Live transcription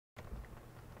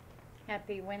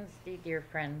Happy Wednesday, dear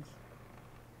friends.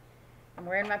 I'm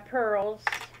wearing my pearls.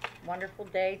 Wonderful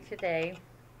day today.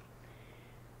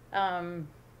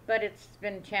 But it's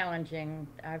been challenging.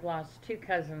 I've lost two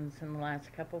cousins in the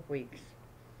last couple of weeks.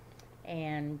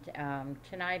 And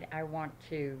tonight I want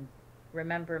to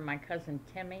remember my cousin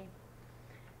Timmy,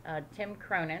 Tim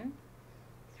Cronin.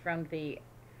 He's from the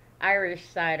Irish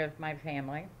side of my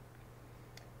family.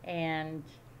 And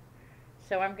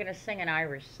so I'm going to sing an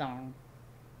Irish song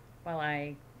while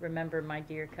I remember my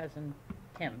dear cousin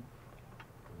Tim.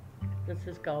 This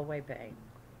is Galway Bay.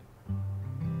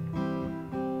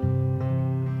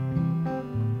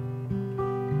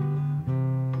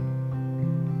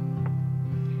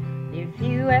 If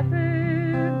you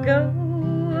ever go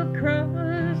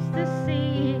across the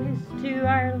seas to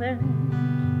Ireland,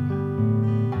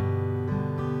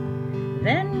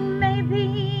 then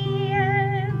maybe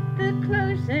at the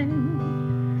closing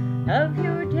of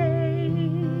your day,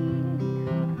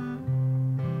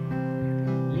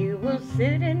 you will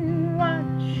sit and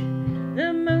watch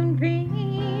the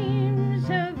moonbeams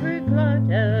over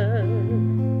Glada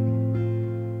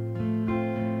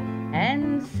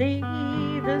and see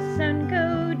the sun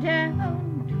go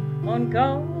down on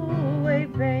Galway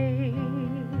Bay,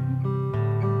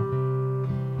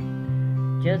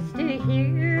 just to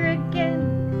hear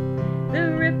again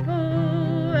the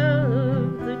ripple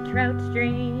of the trout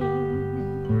stream,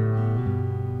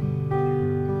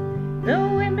 the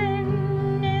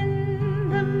women in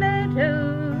the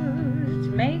meadows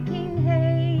making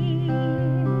hay,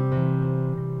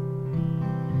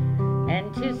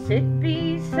 and to sit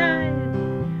beside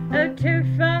a turf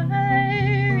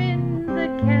fire in the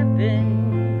cabin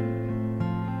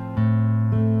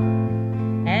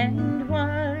and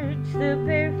watch the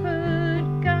barefoot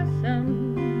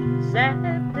gossams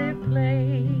at their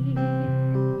play.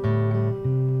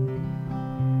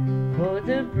 For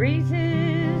the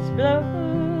breezes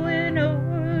blowing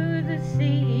over the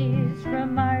seas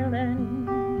from Ireland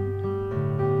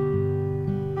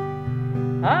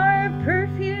are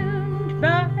perfumed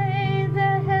by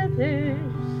the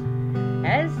heathers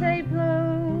as they blow,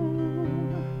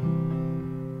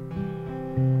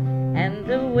 and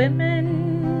the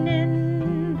women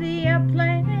in the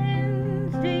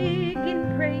uplands digging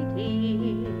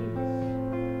praties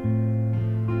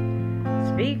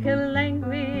speak a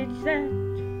language that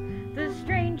the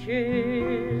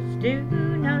strangers do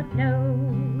not know,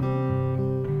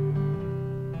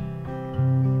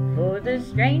 for the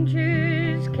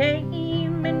strangers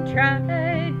came and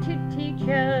tried to teach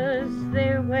us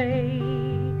their way.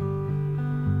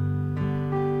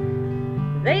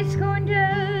 They scorned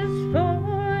us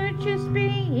for just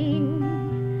being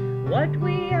what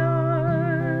we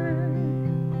are,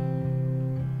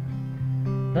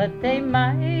 but they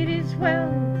might as well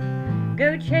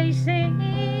go chasing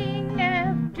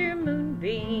after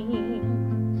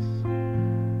moonbeams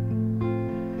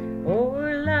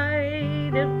or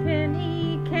light a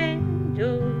penny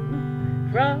candle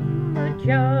from a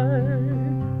jar.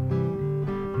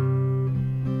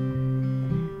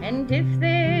 And if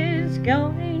there's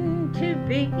going to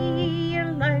be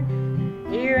a life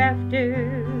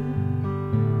hereafter,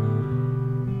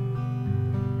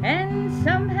 and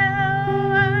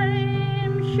somehow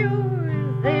I'm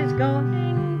sure there's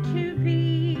going to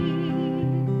be,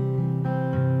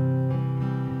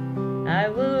 I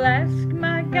will ask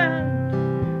my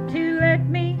God to let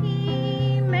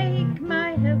me make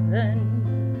my heaven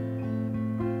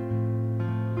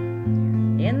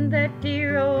in that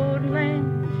dear old land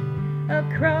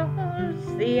across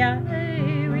the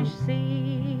Irish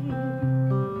Sea.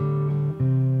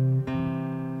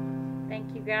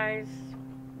 Thank you guys.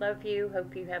 Love you.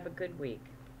 Hope you have a good week.